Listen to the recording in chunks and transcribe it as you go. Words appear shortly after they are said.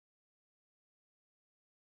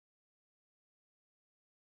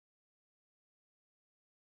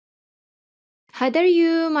Hi there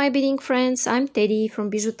you, my beading friends, I'm Teddy from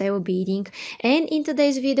BijuTeo Beading, and in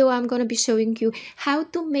today's video I'm gonna be showing you how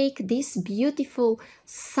to make this beautiful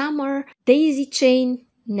summer daisy chain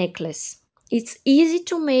necklace. It's easy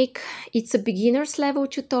to make, it's a beginner's level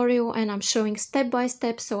tutorial and I'm showing step by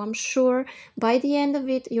step, so I'm sure by the end of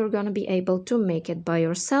it you're gonna be able to make it by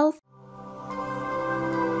yourself.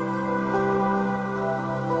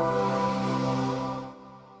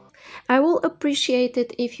 I will appreciate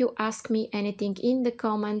it if you ask me anything in the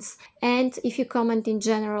comments, and if you comment in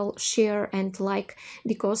general, share and like,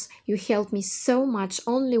 because you help me so much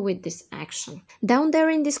only with this action. Down there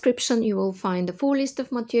in description you will find a full list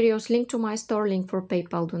of materials, link to my store, link for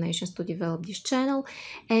PayPal donations to develop this channel.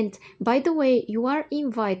 And by the way, you are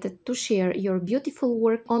invited to share your beautiful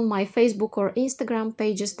work on my Facebook or Instagram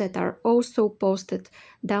pages that are also posted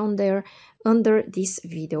down there under this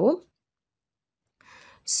video.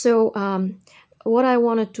 So what I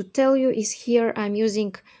wanted to tell you is here I'm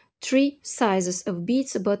using 3 sizes of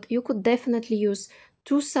beads, but you could definitely use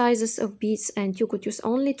 2 sizes of beads and you could use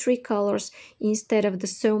only 3 colors instead of the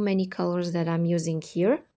so many colors that I'm using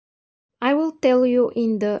here. I will tell you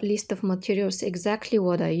in the list of materials exactly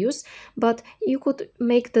what I use, but you could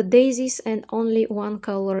make the daisies and only 1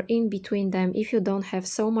 color in between them if you don't have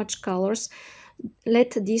so much colors.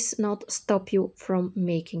 Let this not stop you from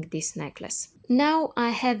making this necklace. Now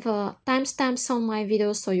I have timestamps on my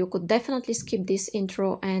video, so you could definitely skip this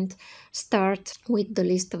intro and start with the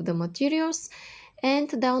list of the materials. And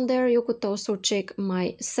down there you could also check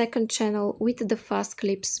my second channel with the fast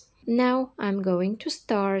clips. Now I'm going to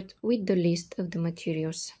start with the list of the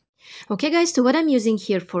materials. Okay guys, so what I'm using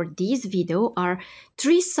here for this video are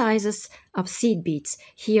 3 sizes of seed beads.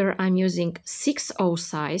 Here I'm using 6/0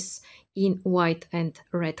 size in white and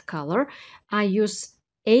red color. I use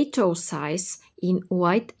 8/0 size in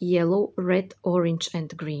white, yellow, red, orange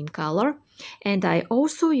and green color. And I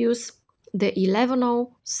also use the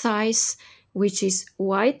 11/0 size, which is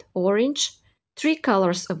white, orange, 3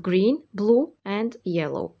 colors of green, blue and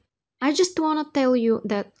yellow. I just want to tell you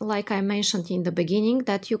that, like I mentioned in the beginning,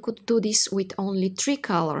 that you could do this with only 3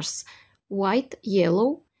 colors, white,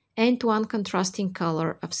 yellow and 1 contrasting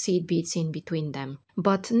color of seed beads in between them.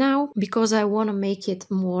 But now, because I want to make it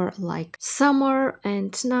more like summer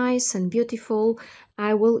and nice and beautiful,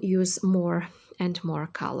 I will use more and more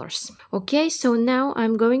colors. Okay, so now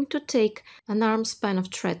I'm going to take an arm span of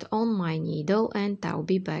thread on my needle and I'll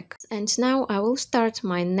be back. And now I will start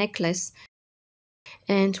my necklace.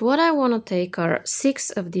 And what I want to take are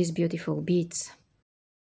 6 of these beautiful beads.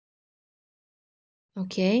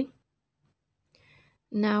 Okay,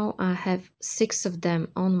 now I have 6 of them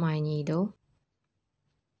on my needle.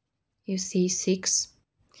 You see 6.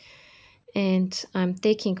 And I'm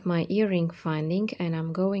taking my earring finding and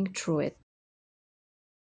I'm going through it.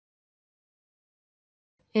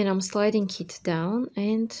 And I'm sliding it down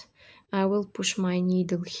and I will push my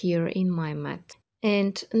needle here in my mat.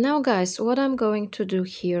 And now guys, what I'm going to do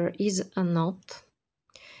here is a knot.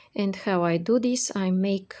 And how I do this, I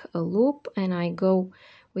make a loop and I go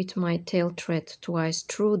with my tail thread twice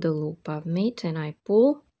through the loop I've made and I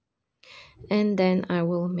pull. And then I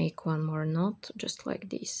will make 1 more knot, just like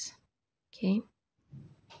this. Okay.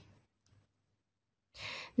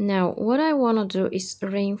 Now what I want to do is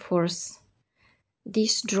reinforce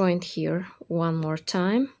this joint here 1 more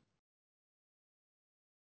time.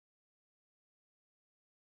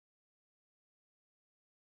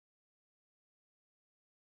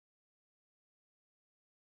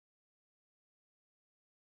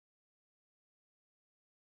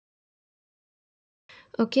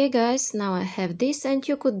 Okay guys, now I have this and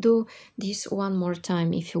you could do this 1 more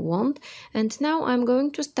time if you want. And now I'm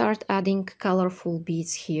going to start adding colorful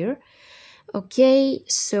beads here. Okay,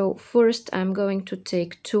 so first I'm going to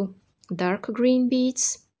take 2 dark green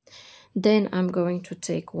beads. Then I'm going to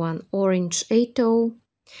take 1 orange 8/0.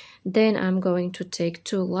 Then I'm going to take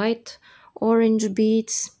 2 light orange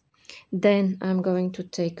beads. Then I'm going to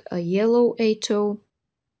take a yellow 8/0.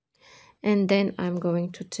 And then I'm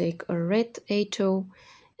going to take a red 8/0.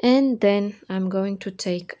 And then I'm going to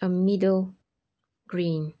take a middle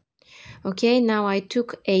green. Okay, now I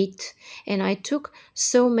took 8 and I took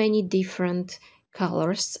so many different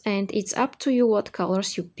colors and it's up to you what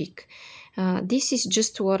colors you pick. This is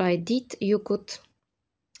just what I did. You could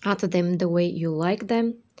add them the way you like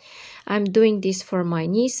them. I'm doing this for my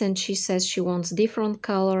niece and she says she wants different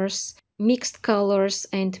colors, mixed colors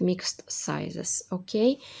and mixed sizes.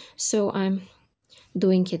 Okay, so I'm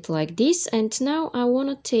doing it like this, and now I want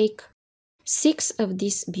to take 6 of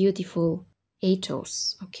these beautiful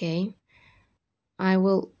 8/0s. Okay, I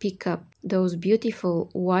will pick up those beautiful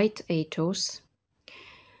white 8/0s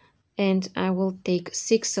and I will take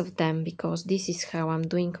 6 of them because this is how I'm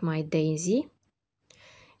doing my daisy,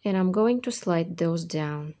 and I'm going to slide those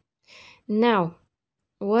down. Now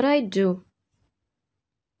what I do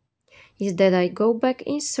is that I go back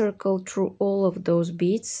in circle through all of those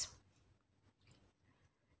beads,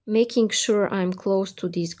 making sure I'm close to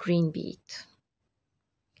this green bead.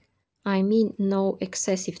 I mean no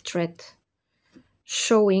excessive thread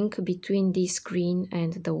showing between this green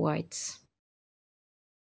and the whites.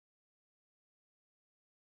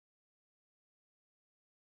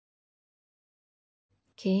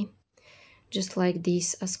 Okay, just like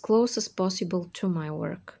this, as close as possible to my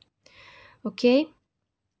work. Okay,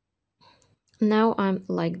 now I'm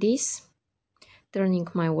like this, turning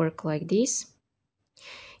my work like this.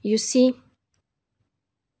 You see,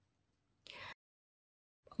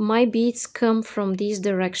 my beads come from this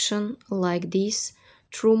direction like this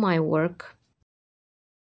through my work.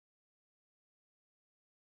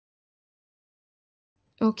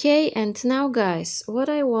 Okay, and now guys, what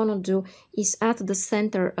I want to do is at the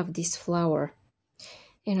center of this flower,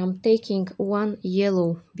 and I'm taking one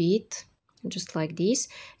yellow bead just like this,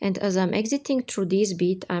 and as I'm exiting through this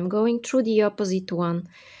bead, I'm going through the opposite one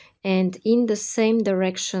and in the same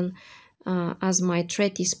direction as my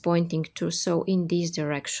thread is pointing to, so in this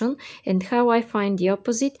direction. And how I find the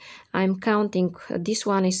opposite, I'm counting, this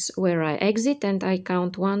one is where I exit, and I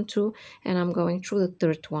count 1, 2, and I'm going through the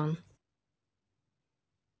third one.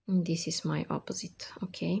 And this is my opposite.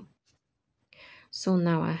 Okay, so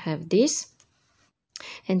now I have this.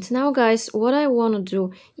 And now guys, what I want to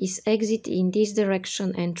do is exit in this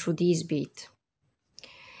direction and through this bead.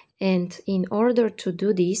 And in order to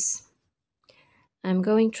do this, I'm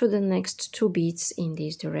going through the next 2 beads in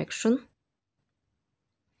this direction.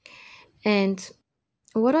 And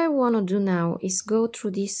what I want to do now is go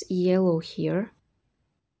through this yellow here,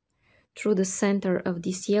 through the center of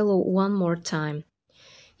this yellow one more time.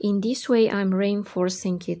 In this way, I'm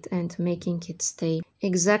reinforcing it and making it stay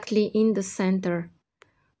exactly in the center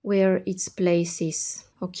where its place is.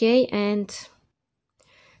 Okay, and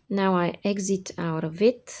now I exit out of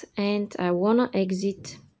it, and I want to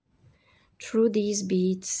exit through these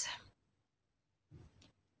beads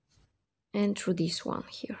and through this one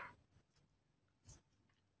here.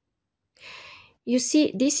 You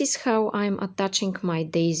see, this is how I'm attaching my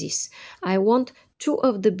daisies. I want 2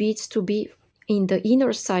 of the beads to be in the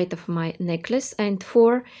inner side of my necklace and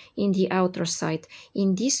 4 in the outer side.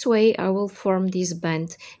 In this way, I will form this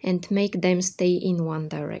band and make them stay in one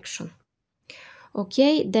direction.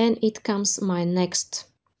 Okay, then it comes my next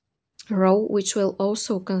row, which will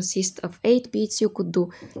also consist of 8 beads. You could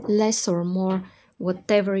do less or more,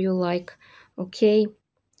 whatever you like. Okay,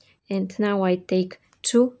 and now I take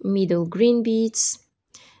 2 middle green beads,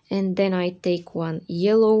 and then I take 1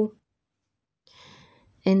 yellow,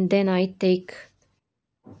 and then I take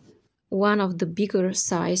one of the bigger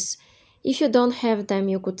size. If you don't have them,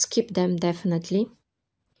 you could skip them definitely.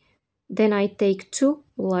 Then I take 2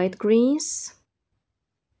 light greens,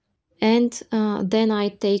 and then I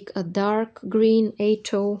take a dark green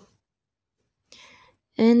 8-0,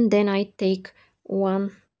 and then I take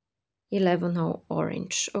 1 11-0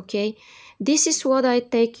 orange. Okay, this is what I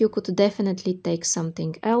take. You could definitely take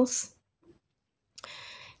something else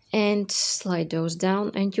and slide those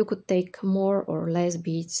down, and you could take more or less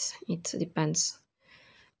beads. It depends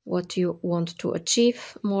what you want to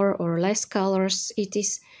achieve, more or less colors. It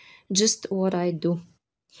is just what I do.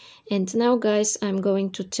 And now guys, I'm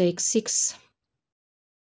going to take 6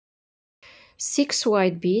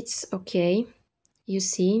 white beads. Okay, you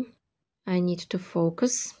see, I need to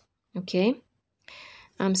focus. Okay,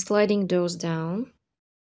 I'm sliding those down,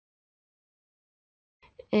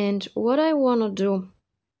 and what I want to do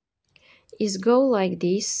is go like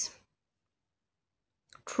this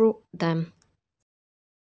through them.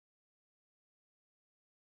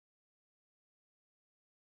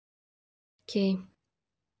 Okay,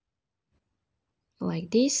 like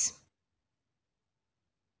this.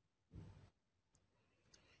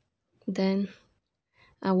 Then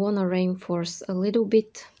I want to reinforce a little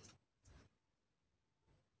bit.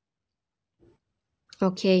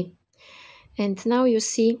 Okay, and now you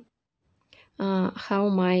see how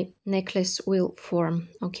my necklace will form.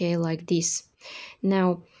 Okay, like this.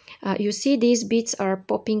 Now you see these beads are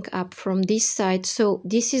popping up from this side, so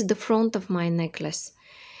this is the front of my necklace,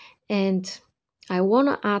 and I want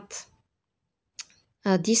to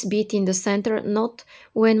add this bead in the center, not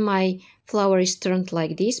when my flower is turned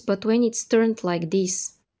like this, but when it's turned like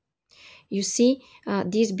this. You see,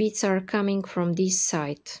 these beads are coming from this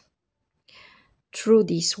side through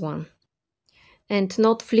this one, and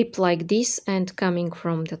not flip like this and coming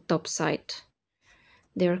from the top side.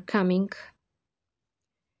 they're coming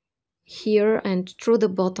here and through the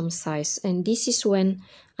bottom size, and this is when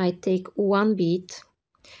I take one bead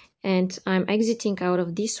and I'm exiting out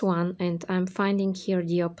of this one and I'm finding here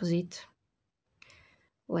the opposite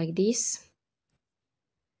like this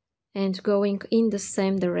and going in the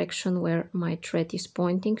same direction where my thread is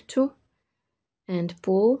pointing to, and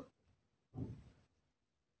pull,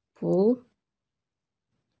 pull,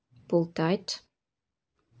 pull tight.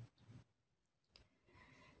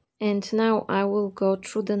 And now I will go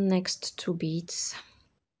through the next two beads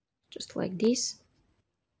just like this.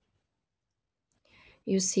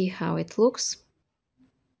 You see how it looks.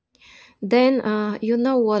 Then you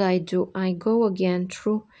know what I do, I go again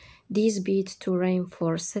through this bead to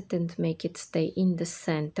reinforce it and make it stay in the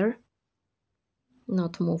center,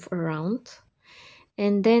 not move around.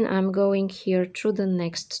 And then I'm going here through the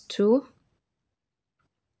next two,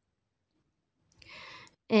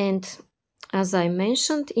 and as I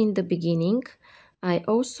mentioned in the beginning, I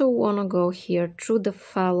also want to go here through the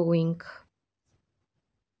following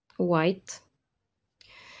white,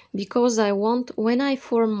 because I want, when I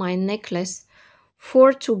form my necklace,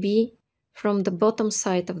 4 to be from the bottom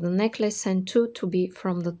side of the necklace and 2 to be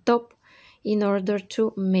from the top, in order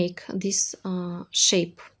to make this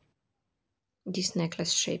shape, this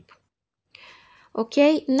necklace shape.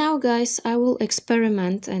 Okay, now guys, I will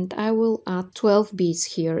experiment and I will add 12 beads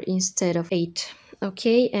here instead of 8.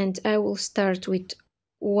 Okay, and I will start with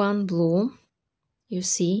one blue, you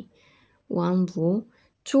see, one blue,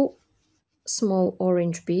 2 small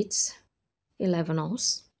orange beads, 11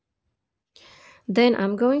 ounce. Then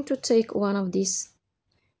I'm going to take one of these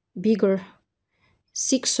bigger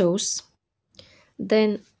 6 ounce,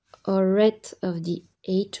 then a red of the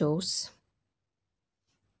 8 ounce,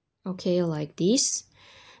 okay, like this,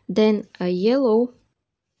 then a yellow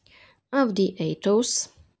of the 8 ounce,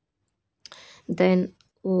 then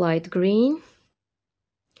light green,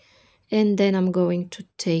 and then I'm going to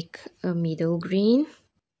take a middle green,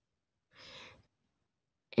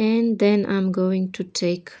 and then I'm going to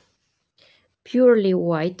take purely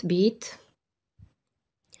white bead,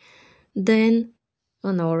 then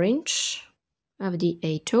an orange of the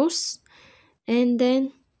 8 ounce, and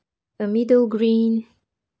then a middle green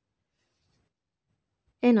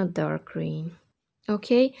and a dark green.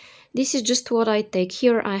 Okay, this is just what I take.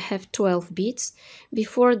 Here I have 12 beads.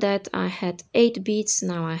 Before that I had 8 beads,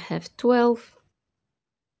 now I have 12.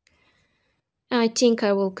 I think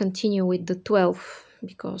I will continue with the 12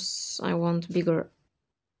 because I want bigger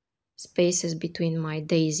spaces between my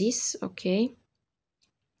daisies. Okay,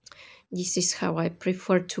 this is how I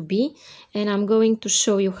prefer to be, and I'm going to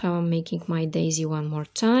show you how I'm making my daisy one more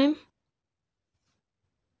time.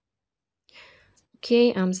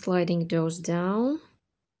 Okay, I'm sliding those down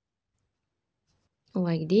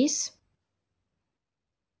like this,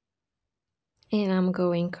 and I'm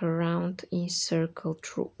going around in circle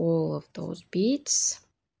through all of those beads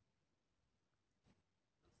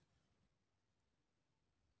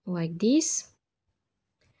like this,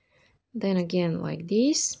 then again like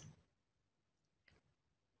this,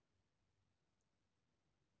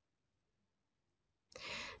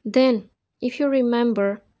 then if you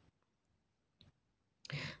remember,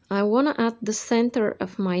 I want to add the center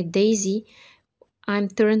of my daisy. I'm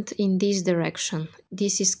turned in this direction.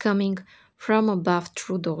 This is coming from above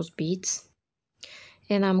through those beads,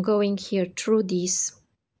 and I'm going here through this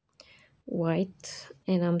white,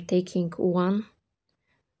 and I'm taking one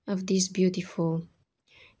of these beautiful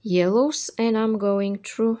yellows, and I'm going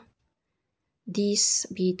through this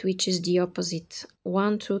bead, which is the opposite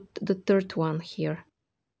one to the third one here.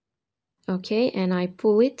 Okay, and I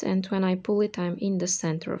pull it, and when I pull it, I'm in the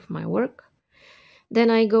center of my work. Then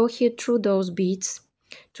I go here through those beads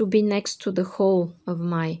to be next to the hole of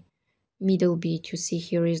my middle bead. You see,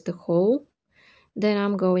 here is the hole. Then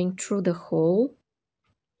I'm going through the hole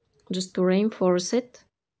just to reinforce it,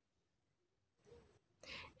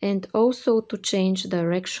 and also to change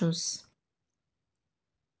directions.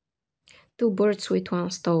 2 birds with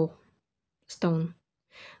one stone.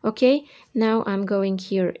 Okay, now I'm going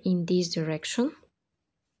here in this direction,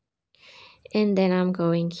 and then I'm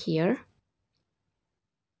going here.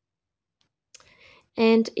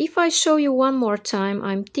 And if I show you one more time,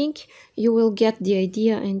 I think you will get the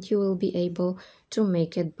idea and you will be able to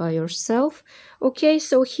make it by yourself. Okay,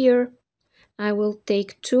 so here I will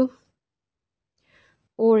take 2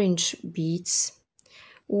 orange beads,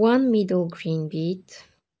 1 middle green bead,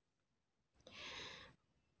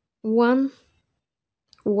 1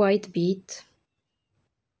 white bead,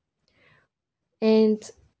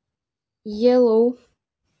 and yellow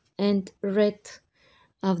and red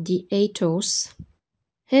of the 8 ounce,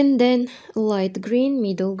 And then light green,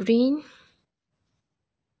 middle green,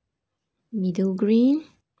 middle green,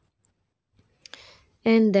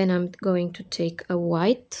 and then I'm going to take a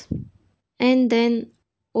white, and then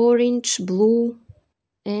orange, blue,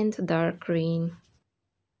 and dark green.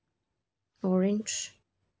 Orange,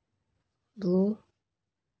 blue,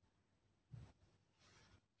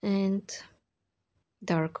 and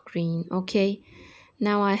dark green. Okay,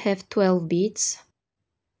 now I have 12 beads.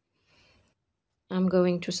 I'm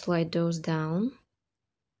going to slide those down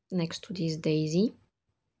next to this daisy.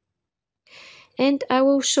 And I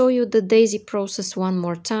will show you the daisy process one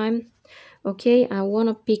more time. Okay, I want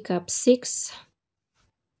to pick up 6.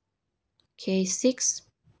 Okay, 6.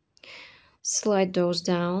 Slide those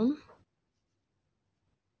down.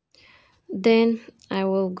 Then I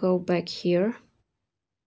will go back here.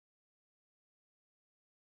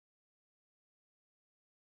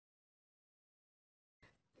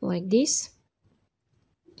 Like this.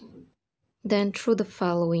 Then through the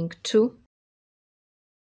following 2.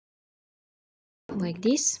 Like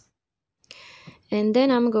this. And then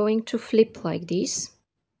I'm going to flip like this.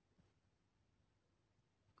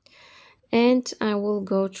 And I will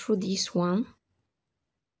go through this one.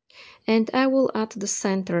 And I will add the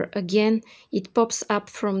center. Again, it pops up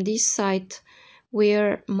from this side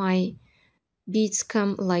where my beads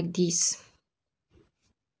come like this.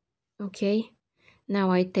 Okay, now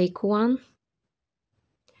I take one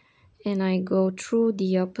and I go through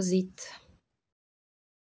the opposite.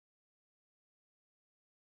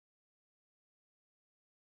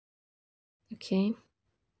 Okay,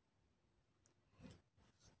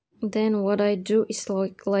 then what I do is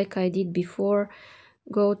like I did before,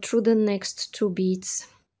 go through the next 2 beads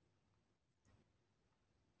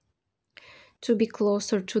to be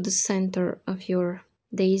closer to the center of your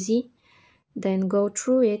daisy, then go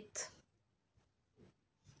through it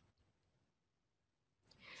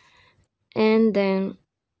and then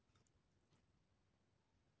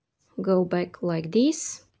go back like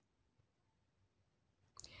this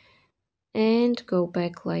and go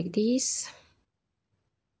back like this.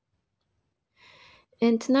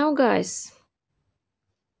 And now guys,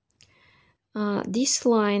 this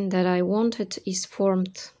line that I wanted is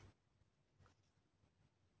formed.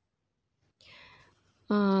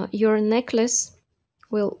 Your necklace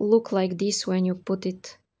will look like this when you put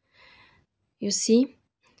it. You see,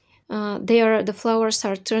 the flowers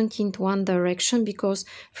are turned into one direction because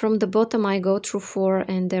from the bottom I go through 4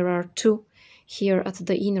 and there are 2 here at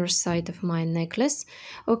the inner side of my necklace.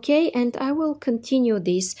 Okay, and I will continue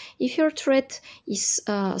this. If your thread is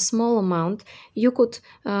a small amount, you could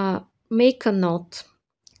make a knot,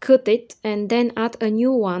 cut it, and then add a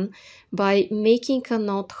new one by making a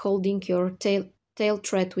knot holding your tail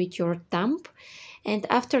thread with your thumb, and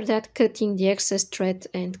after that cutting the excess thread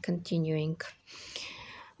and continuing.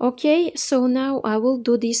 Okay, so now I will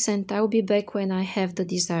do this and I'll be back when I have the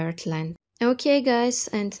desired length. Okay guys,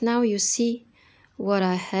 and now you see what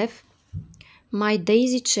I have. My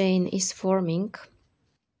daisy chain is forming.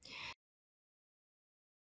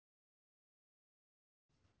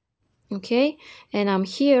 Okay, and I'm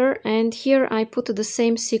here, and here I put the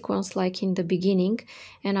same sequence like in the beginning,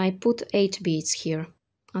 and I put 8 beads here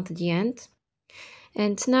at the end.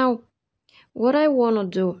 And now what I want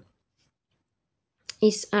to do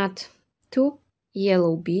is add 2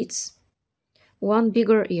 yellow beads, 1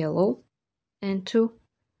 bigger yellow and 2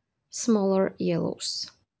 smaller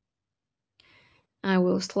yellows. I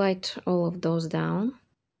will slide all of those down,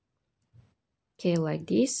 okay, like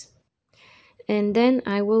this, and then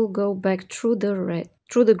I will go back through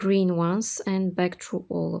the green ones and back through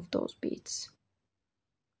all of those beads.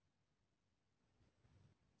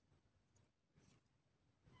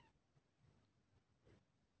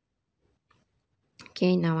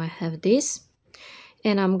 Okay, now I have this,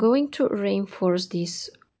 and I'm going to reinforce this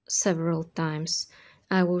several times.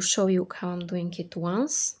 I will show you how I'm doing it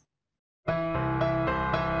once.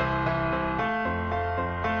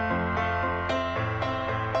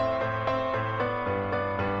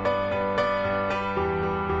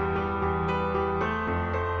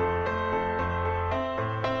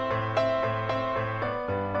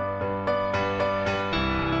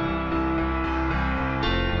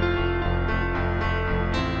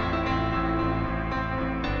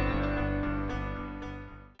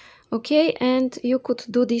 Okay, and you could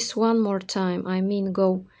do this one more time. I mean,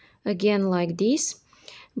 go again like this.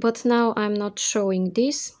 But now I'm not showing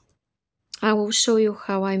this. I will show you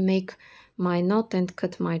how I make my knot and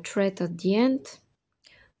cut my thread at the end.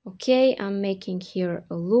 Okay, I'm making here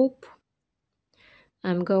a loop.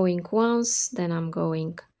 I'm going once, then I'm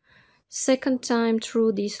going second time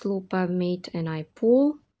through this loop I've made, and I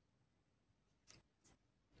pull.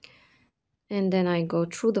 And then I go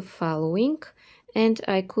through the following, and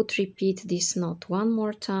I could repeat this knot one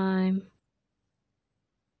more time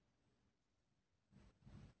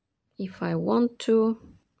if I want to.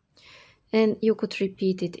 And you could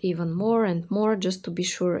repeat it even more and more just to be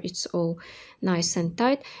sure it's all nice and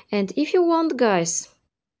tight. And if you want, guys,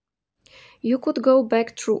 you could go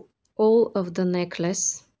back through all of the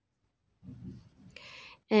necklace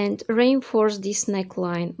and reinforce this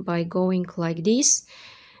neckline by going like this.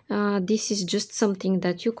 This is just something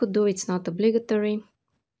that you could do, it's not obligatory.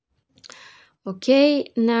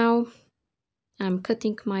 Okay, now I'm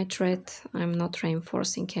cutting my thread. I'm not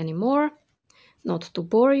reinforcing anymore, not to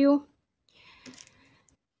bore you.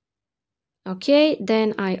 Okay,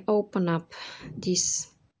 then I open up this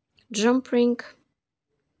jump ring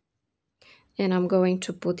and I'm going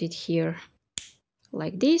to put it here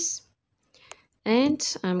like this, and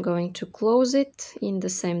I'm going to close it in the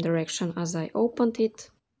same direction as I opened it.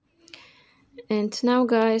 And now,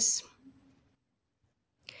 guys,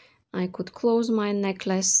 I could close my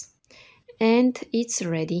necklace and it's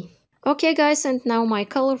ready. Okay, guys, and now my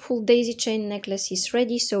colorful daisy chain necklace is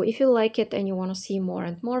ready. So if you like it and you want to see more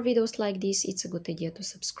and more videos like this, it's a good idea to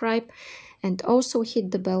subscribe and also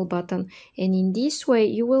hit the bell button. And in this way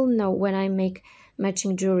you will know when I make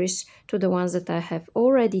matching jewelries to the ones that I have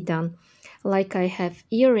already done. Like I have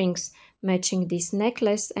earrings matching this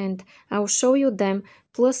necklace, and I'll show you them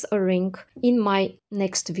plus a ring in my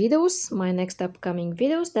next videos, my next upcoming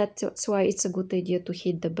videos. That's why it's a good idea to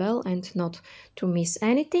hit the bell and not to miss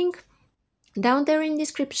anything. Down there in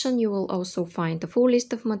description you will also find a full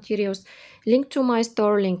list of materials, link to my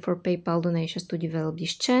store, link for PayPal donations to develop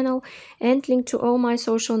this channel, and link to all my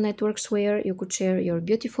social networks where you could share your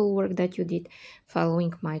beautiful work that you did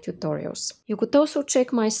following my tutorials. You could also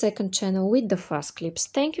check my second channel with the fast clips.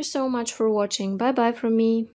 Thank you so much for watching. Bye bye from me.